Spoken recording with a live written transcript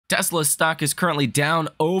Tesla stock is currently down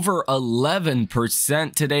over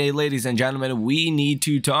 11% today. Ladies and gentlemen, we need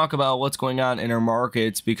to talk about what's going on in our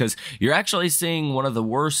markets because you're actually seeing one of the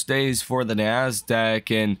worst days for the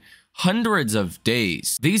NASDAQ in hundreds of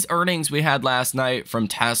days. These earnings we had last night from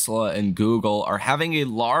Tesla and Google are having a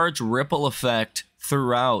large ripple effect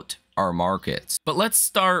throughout our markets. But let's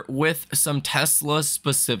start with some Tesla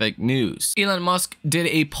specific news. Elon Musk did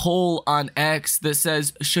a poll on X that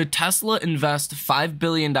says, should Tesla invest $5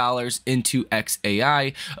 billion into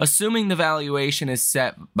XAI, assuming the valuation is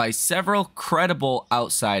set by several credible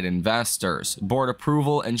outside investors? Board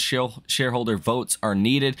approval and shareholder votes are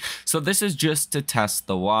needed, so this is just to test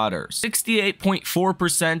the waters.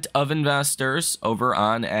 68.4% of investors over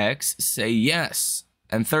on X say yes,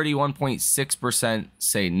 and 31.6%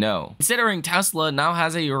 say no. Considering Tesla now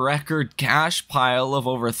has a record cash pile of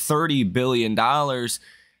over $30 billion, $5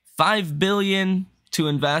 billion to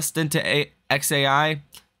invest into XAI,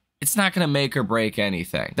 it's not going to make or break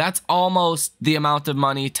anything. That's almost the amount of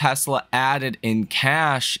money Tesla added in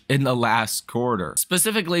cash in the last quarter.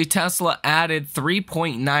 Specifically, Tesla added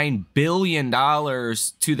 $3.9 billion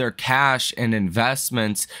to their cash and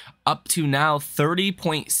investments, up to now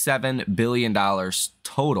 $30.7 billion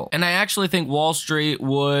total. And I actually think Wall Street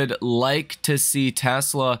would like to see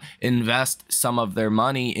Tesla invest some of their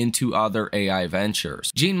money into other AI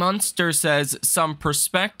ventures. Gene Munster says some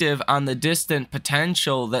perspective on the distant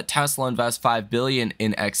potential that Tesla invests $5 billion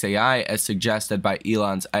in XAI as suggested by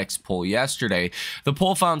Elon's X poll yesterday. The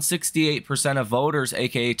poll found 68% of voters,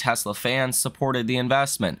 aka Tesla fans, supported the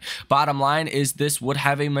investment. Bottom line is this would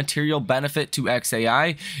have a material benefit to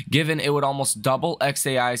XAI, given it would almost double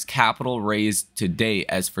XAI's capital raised to date.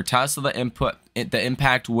 As for Tesla, the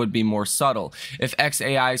impact would be more subtle. If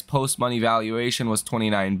XAI's post-money valuation was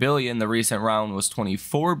 $29 billion, the recent round was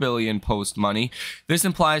 $24 billion post-money. This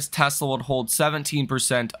implies Tesla would hold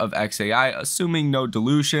 17% of XAI, assuming no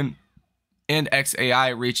dilution, and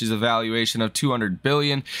XAI reaches a valuation of $200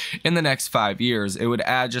 billion in the next 5 years. It would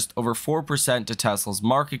add just over 4% to Tesla's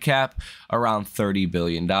market cap, around $30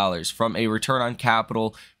 billion. From a return on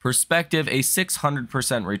capital perspective, a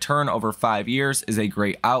 600% return over 5 years is a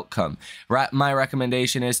great outcome. My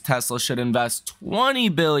recommendation is Tesla should invest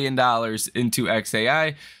 $20 billion into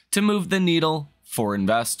XAI to move the needle for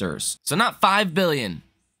investors. So not $5 billion,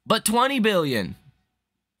 but $20 billion.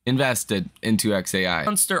 Invested into XAI.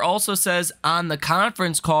 Munster also says on the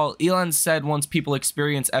conference call, Elon said once people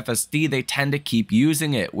experience FSD, they tend to keep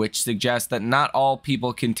using it, which suggests that not all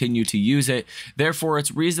people continue to use it. Therefore, it's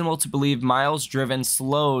reasonable to believe miles driven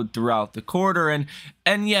slowed throughout the quarter. And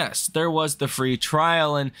yes, there was the free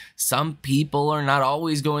trial, and some people are not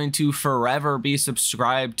always going to forever be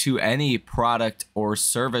subscribed to any product or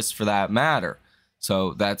service for that matter.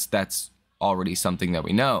 So that's already something that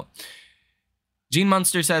we know. Gene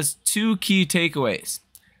Munster says 2 key takeaways.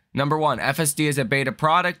 Number 1, FSD is a beta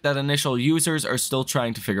product that initial users are still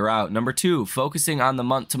trying to figure out. Number 2, focusing on the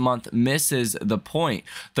month-to-month misses the point.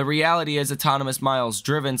 The reality is autonomous miles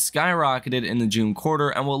driven skyrocketed in the June quarter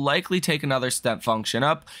and will likely take another step function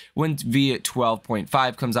up when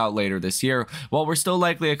V12.5 comes out later this year. While we're still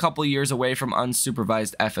likely a couple years away from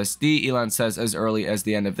unsupervised FSD, Elon says as early as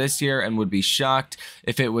the end of this year, and would be shocked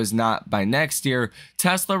if it was not by next year,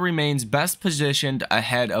 Tesla remains best positioned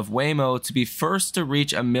ahead of Waymo to be first to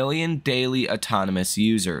reach a million daily autonomous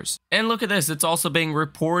users. And look at this, it's also being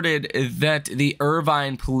reported that the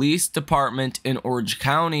Irvine Police Department in Orange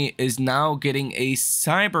County is now getting a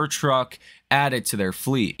Cybertruck added to their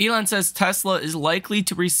fleet. Elon says Tesla is likely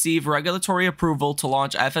to receive regulatory approval to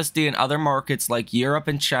launch FSD in other markets like Europe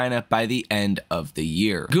and China by the end of the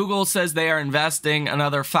year. Google says they are investing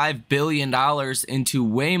another $5 billion into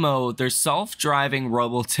Waymo, their self-driving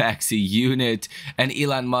robotaxi unit, and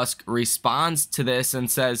Elon Musk responds to this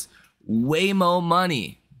and says, Waymo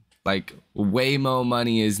money. Like, Waymo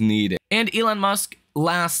money is needed. And Elon Musk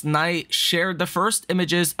last night shared the first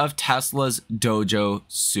images of Tesla's Dojo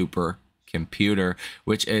supercomputer,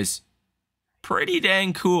 which is pretty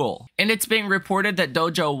dang cool. And it's being reported that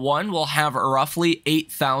Dojo 1 will have roughly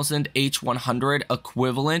 8,000 H100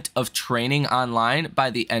 equivalent of training online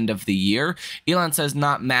by the end of the year. Elon says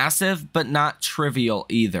not massive, but not trivial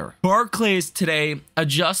either. Barclays today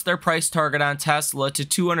adjust their price target on Tesla to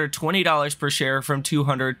 $220 per share from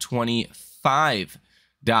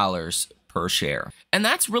 $225 per share. And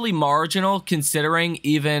that's really marginal considering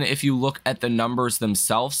even if you look at the numbers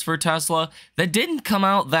themselves for Tesla, that didn't come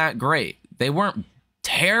out that great. They weren't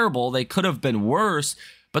terrible. They could have been worse,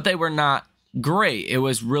 but they were not great. It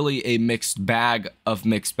was really a mixed bag of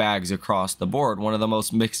mixed bags across the board. One of the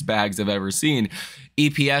most mixed bags I've ever seen.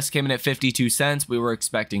 EPS came in at 52 cents. We were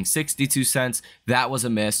expecting 62 cents. That was a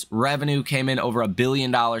miss. Revenue came in over $1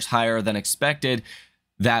 billion higher than expected.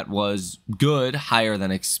 That was good, higher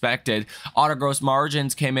than expected. Auto gross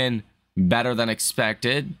margins came in better than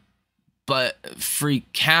expected, but free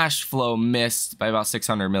cash flow missed by about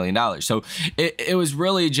 $600 million. So it was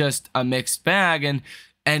really just a mixed bag. And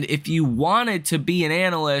if you wanted to be an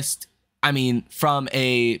analyst, I mean, from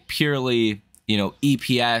a purely,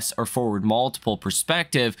 EPS or forward multiple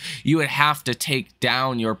perspective, you would have to take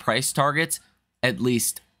down your price targets at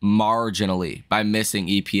least marginally by missing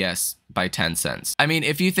EPS by 10 cents. I mean,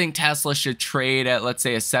 if you think Tesla should trade at, let's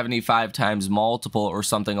say, a 75 times multiple or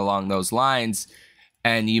something along those lines,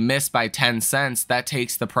 and you miss by 10 cents, that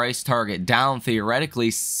takes the price target down theoretically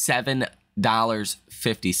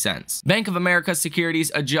 $7.50. Bank of America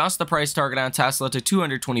Securities adjusts the price target on Tesla to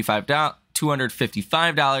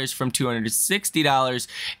 $255 from $260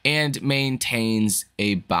 and maintains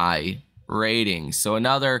a buy rating. So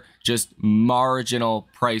another just marginal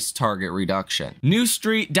price target reduction. New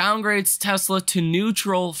Street downgrades Tesla to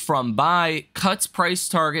neutral from buy, cuts price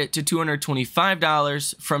target to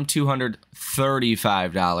 $225 from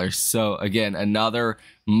 $235. So again, another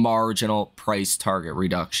marginal price target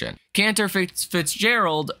reduction. Cantor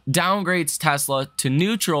Fitzgerald downgrades Tesla to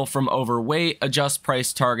neutral from overweight, adjusts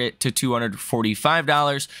price target to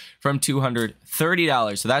 $245 from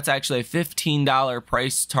 $230. So that's actually a $15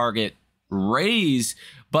 price target raise,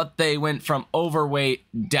 but they went from overweight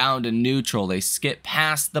down to neutral. They skipped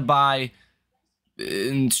past the buy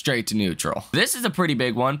and straight to neutral. This is a pretty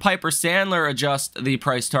big one. Piper Sandler adjusts the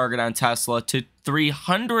price target on Tesla to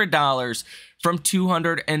 $300 from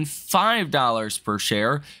 $205 per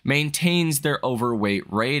share, maintains their overweight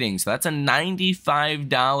rating. So that's a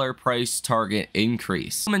 $95 price target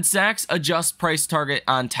increase. Goldman Sachs adjusts price target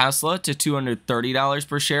on Tesla to $230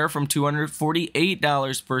 per share from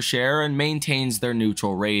 $248 per share and maintains their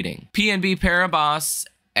neutral rating. PNB Paribas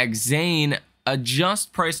Exane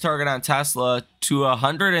adjust price target on Tesla to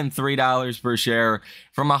 $103 per share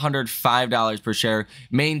from $105 per share,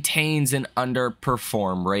 maintains an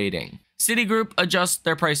underperform rating. Citigroup adjusts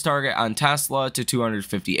their price target on Tesla to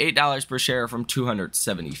 $258 per share from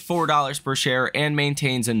 $274 per share and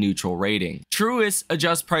maintains a neutral rating. Truist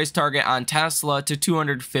adjusts price target on Tesla to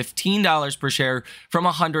 $215 per share from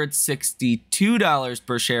 $162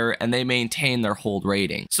 per share, and they maintain their hold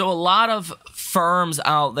rating. So a lot of firms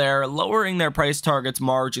out there lowering their price targets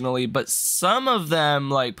marginally, but some of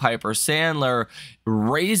them, like Piper Sandler,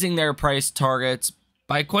 raising their price targets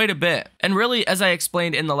by quite a bit. And really, as I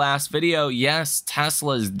explained in the last video, yes,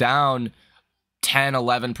 Tesla is down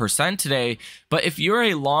 10-11% today, but if you're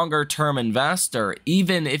a longer term investor,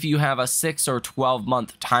 even if you have a 6 or 12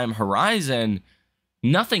 month time horizon,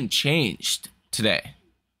 nothing changed today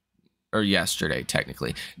or yesterday.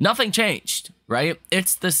 Technically nothing changed, right?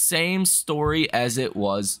 It's the same story as it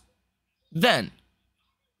was then,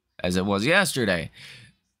 as it was yesterday.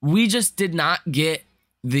 We just did not get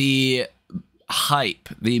the hype,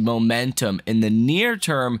 the momentum in the near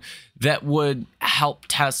term that would help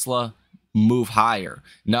Tesla move higher.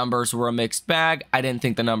 Numbers were a mixed bag. I didn't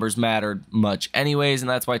think the numbers mattered much anyways, and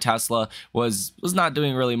that's why Tesla was not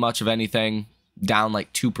doing really much of anything, down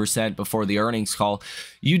like 2% before the earnings call.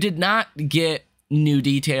 You did not get new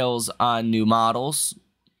details on new models,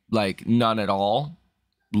 like none at all.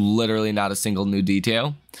 Literally not a single new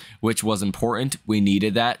detail, which was important. We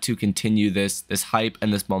needed that to continue this hype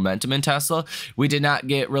and this momentum in Tesla. We did not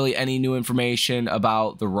get really any new information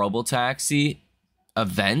about the robotaxi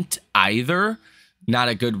event either. Not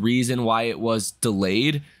a good reason why it was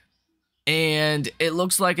delayed. And it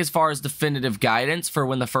looks like, as far as definitive guidance for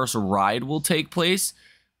when the first ride will take place,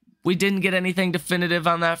 we didn't get anything definitive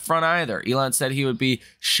on that front either. Elon said he would be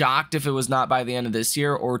shocked if it was not by the end of this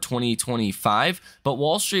year or 2025. But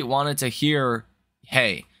Wall Street wanted to hear,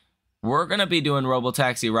 hey, we're going to be doing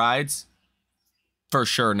robotaxi rides for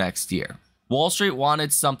sure next year. Wall Street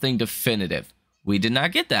wanted something definitive. We did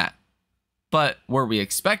not get that. But were we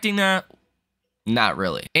expecting that? Not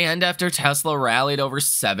really. And after Tesla rallied over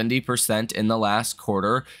 70% in the last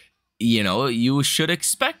quarter, you should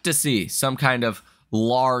expect to see some kind of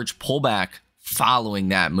large pullback following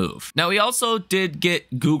that move. Now, we also did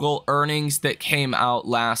get Google earnings that came out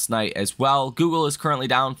last night as well. Google is currently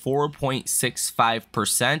down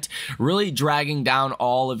 4.65%, really dragging down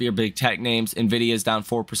all of your big tech names. Nvidia is down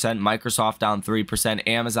 4%, Microsoft down 3%,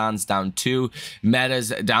 Amazon's down 2%,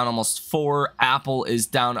 Meta's down almost 4%, Apple is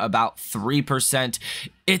down about 3%.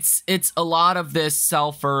 It's a lot of this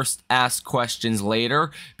sell first, ask questions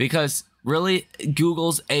later, because really,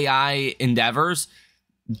 Google's AI endeavors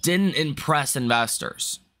didn't impress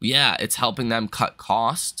investors. Yeah, it's helping them cut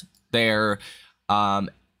cost. They're,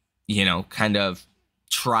 kind of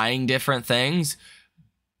trying different things,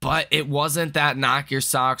 but it wasn't that knock your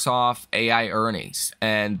socks off AI earnings.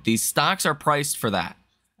 And these stocks are priced for that.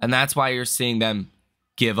 And that's why you're seeing them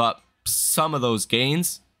give up some of those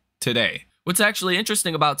gains today. What's actually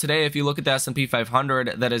interesting about today, if you look at the S&P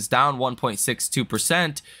 500, that is down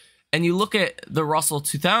 1.62%, and you look at the Russell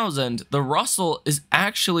 2000, the Russell is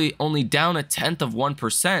actually only down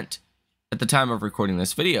 0.1% at the time of recording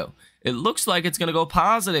this video. It looks like it's going to go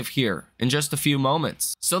positive here in just a few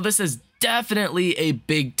moments. So this is definitely a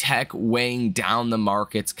big tech weighing down the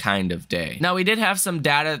markets kind of day. Now, we did have some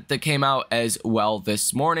data that came out as well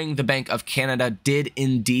this morning. The Bank of Canada did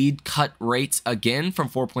indeed cut rates again from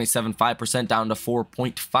 4.75% down to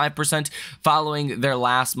 4.5% following their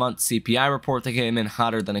last month CPI report that came in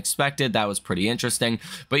hotter than expected. That was pretty interesting.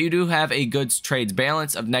 But you do have a goods trades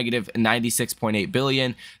balance of negative 96.8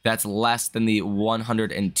 billion. That's less than the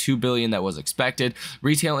 102 billion that was expected.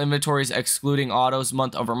 Retail inventories excluding autos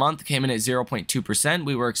month over month came in at 0.2%.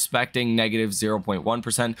 We were expecting negative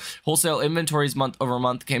 0.1%. Wholesale inventories month over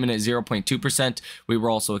month came in at 0.2%. We were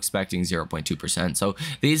also expecting 0.2%. So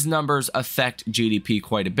these numbers affect GDP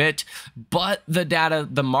quite a bit. But the data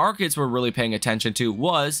the markets were really paying attention to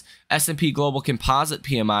was S&P Global Composite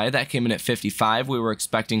PMI. That came in at 55. We were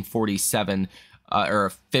expecting 47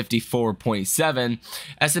 or 54.7.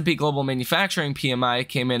 S&P Global Manufacturing PMI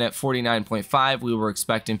came in at 49.5. We were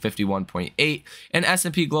expecting 51.8. And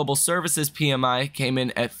S&P Global Services PMI came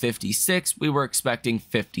in at 56. We were expecting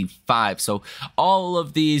 55. So all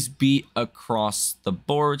of these beat across the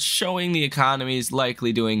board, showing the economy is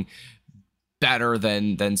likely doing better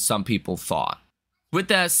than some people thought. With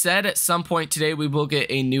that said, at some point today, we will get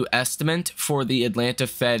a new estimate for the Atlanta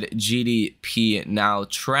Fed GDP Now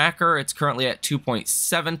tracker. It's currently at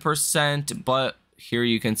 2.7%, but here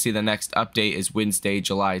you can see the next update is Wednesday,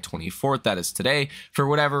 July 24th. That is today. For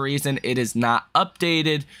whatever reason, it is not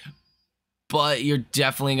updated, but you're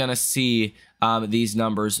definitely going to see these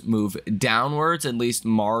numbers move downwards, at least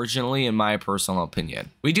marginally, in my personal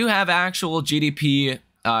opinion. We do have actual GDP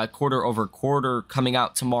quarter over quarter coming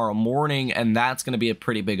out tomorrow morning, and that's going to be a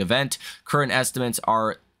pretty big event. Current estimates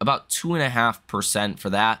are about 2.5%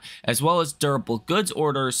 for that, as well as durable goods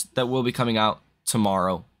orders that will be coming out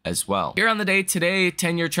tomorrow as well. Here on the day today,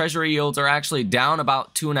 10-year treasury yields are actually down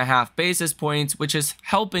about 2.5 basis points, which is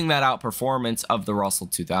helping that outperformance of the Russell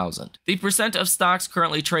 2000. The percent of stocks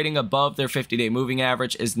currently trading above their 50-day moving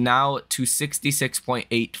average is now to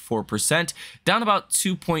 66.84%, down about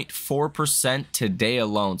 2.4% today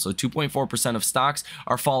alone. So 2.4% of stocks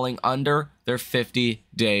are falling under their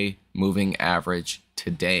 50-day moving average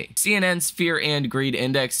today. CNN's Fear and Greed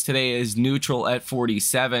Index today is neutral at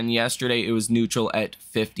 47. Yesterday, it was neutral at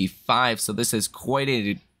 55. So this is quite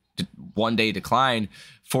a one-day decline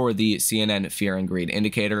for the CNN Fear and Greed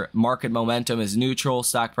indicator. Market momentum is neutral.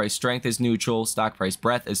 Stock price strength is neutral. Stock price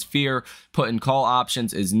breadth is fear. Put and call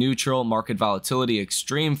options is neutral. Market volatility,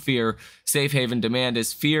 extreme fear. Safe haven demand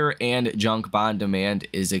is fear. And junk bond demand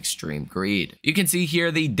is extreme greed. You can see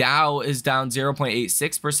here the Dow is down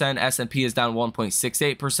 0.86%. S&P is down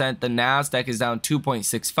 1.68%. The NASDAQ is down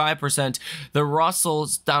 2.65%. The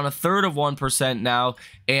Russell's down 1/3 of 1% now.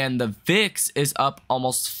 And the VIX is up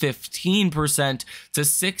almost 15% to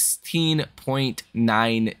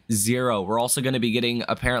 16.90. We're also going to be getting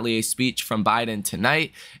apparently a speech from Biden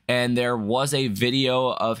tonight, and there was a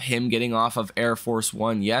video of him getting off of Air Force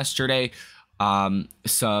One yesterday.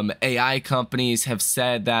 Some AI companies have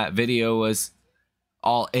said that video was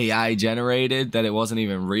all AI generated, that it wasn't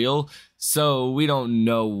even real. So we don't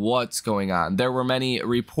know what's going on. There were many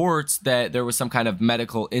reports that there was some kind of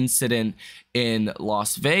medical incident in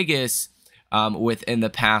Las Vegas within the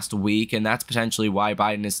past week, and that's potentially why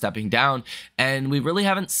Biden is stepping down. And we really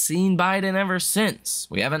haven't seen Biden ever since.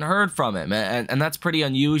 We haven't heard from him, and that's pretty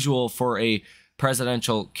unusual for a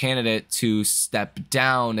presidential candidate to step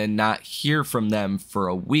down and not hear from them for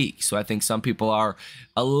a week. So I think some people are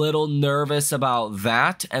a little nervous about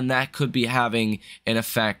that, and that could be having an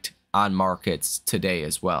effect on markets today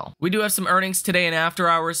as well. We do have some earnings today and after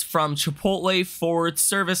hours from Chipotle, Ford,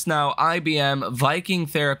 ServiceNow, IBM, Viking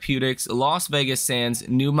Therapeutics, Las Vegas Sands,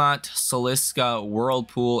 Newmont, Saliska,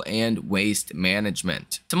 Whirlpool, and Waste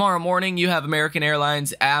Management. Tomorrow morning, you have American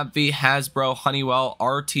Airlines, AbbVie, Hasbro, Honeywell,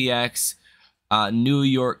 RTX, New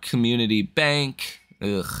York Community Bank,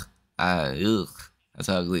 That's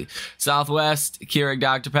ugly. Southwest, Keurig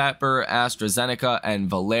Dr. Pepper, AstraZeneca, and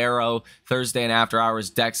Valero. Thursday and after hours,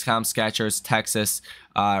 Dexcom, Skechers, Texas,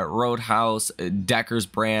 Roadhouse, Decker's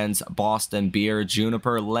Brands, Boston Beer,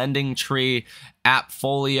 Juniper, Lending Tree,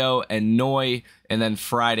 Appfolio, and Noi. And then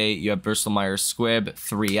Friday, you have Bristol Myers Squibb,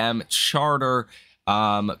 3M, Charter,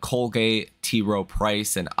 Colgate, T. Rowe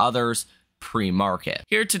Price, and others. Pre-market.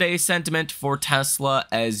 Here today, sentiment for Tesla,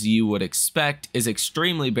 as you would expect, is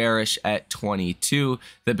extremely bearish at 22.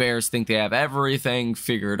 The bears think they have everything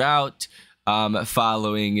figured out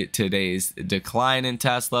following today's decline in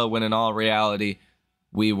Tesla, when in all reality,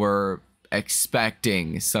 we were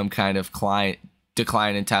expecting some kind of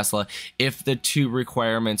decline in Tesla if the two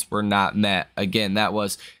requirements were not met. Again, that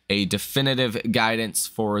was a definitive guidance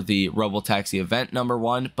for the Robotaxi event, number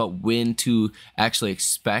one, but when to actually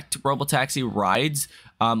expect Robotaxi rides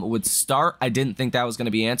would start, I didn't think that was going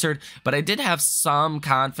to be answered, but I did have some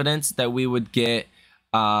confidence that we would get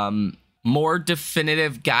more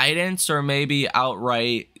definitive guidance, or maybe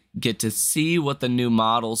outright get to see what the new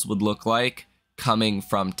models would look like coming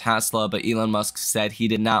from Tesla. But Elon Musk said he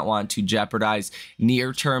did not want to jeopardize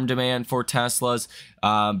near-term demand for Teslas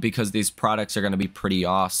because these products are going to be pretty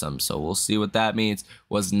awesome. So we'll see what that means.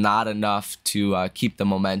 Was not enough to keep the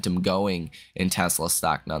momentum going in Tesla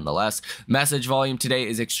stock nonetheless. Message volume today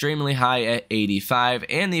is extremely high at 85,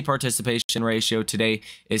 and the participation ratio today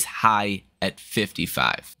is high at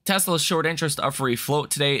 55. Tesla's short interest of free float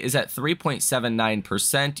today is at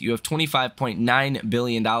 3.79%. You have $25.9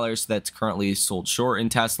 billion that's currently sold short in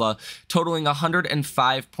Tesla, totaling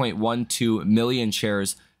 105.12 million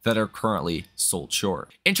shares that are currently sold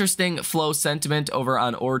short. Interesting flow sentiment over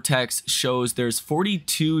on Ortex shows there's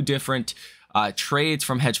 42 different trades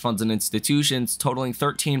from hedge funds and institutions totaling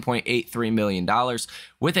 $13.83 million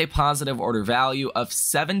with a positive order value of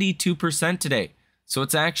 72% today. So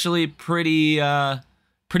it's actually pretty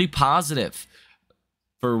positive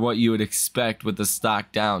for what you would expect with the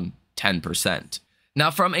stock down 10%. Now,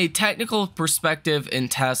 from a technical perspective in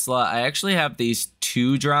Tesla, I actually have these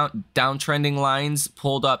two downtrending lines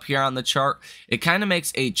pulled up here on the chart. It kind of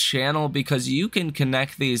makes a channel because you can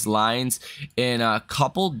connect these lines in a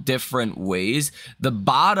couple different ways. The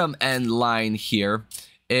bottom end line here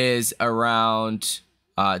is around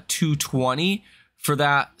 220 for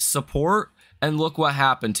that support. And look what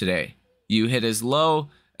happened today. You hit as low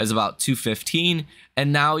as about 215,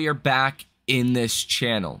 and now you're back in this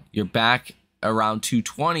channel. You're back around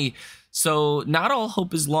 220. So not all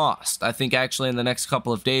hope is lost. I think actually in the next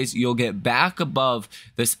couple of days, you'll get back above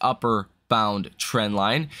this upper bound trend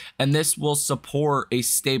line, and this will support a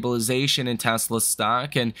stabilization in Tesla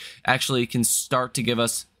stock and actually can start to give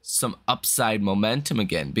us some upside momentum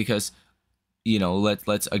again, because, you know,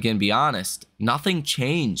 let's again be honest, nothing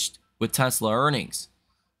changed with Tesla earnings.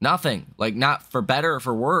 Nothing. Like, not for better or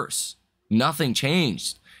for worse. Nothing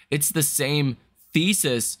changed. It's the same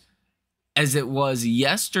thesis as it was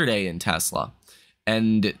yesterday in Tesla,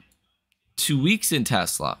 and 2 weeks in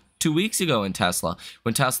Tesla, 2 weeks ago in Tesla,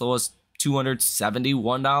 when Tesla was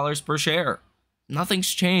 $271 per share. Nothing's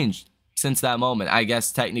changed since that moment. I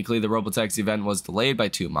guess technically the Robotaxi event was delayed by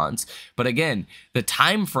 2 months, but again, the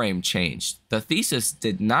time frame changed. The thesis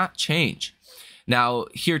did not change. Now,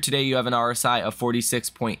 here today, you have an RSI of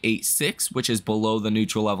 46.86, which is below the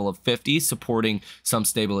neutral level of 50, supporting some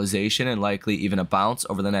stabilization and likely even a bounce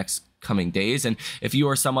over the next coming days. And if you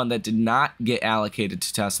are someone that did not get allocated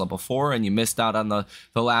to Tesla before and you missed out on the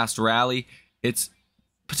last rally, it's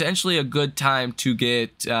potentially a good time to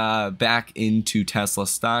get back into Tesla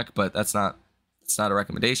stock, but it's not a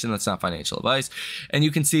recommendation. That's not financial advice. And you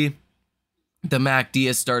can see the MACD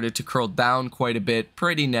has started to curl down quite a bit,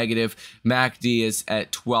 pretty negative. MACD is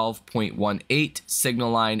at 12.18,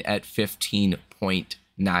 signal line at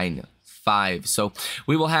 15.95. So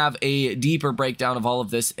we will have a deeper breakdown of all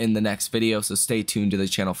of this in the next video, so stay tuned to the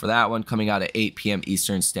channel for that one, coming out at 8 p.m.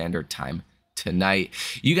 Eastern Standard Time tonight.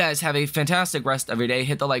 You guys have a fantastic rest of your day.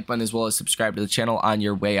 Hit the like button as well as subscribe to the channel on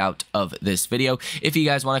your way out of this video. If you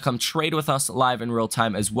guys want to come trade with us live in real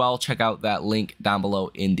time as well, check out that link down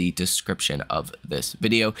below in the description of this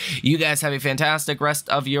video. You guys have a fantastic rest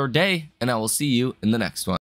of your day, and I will see you in the next one.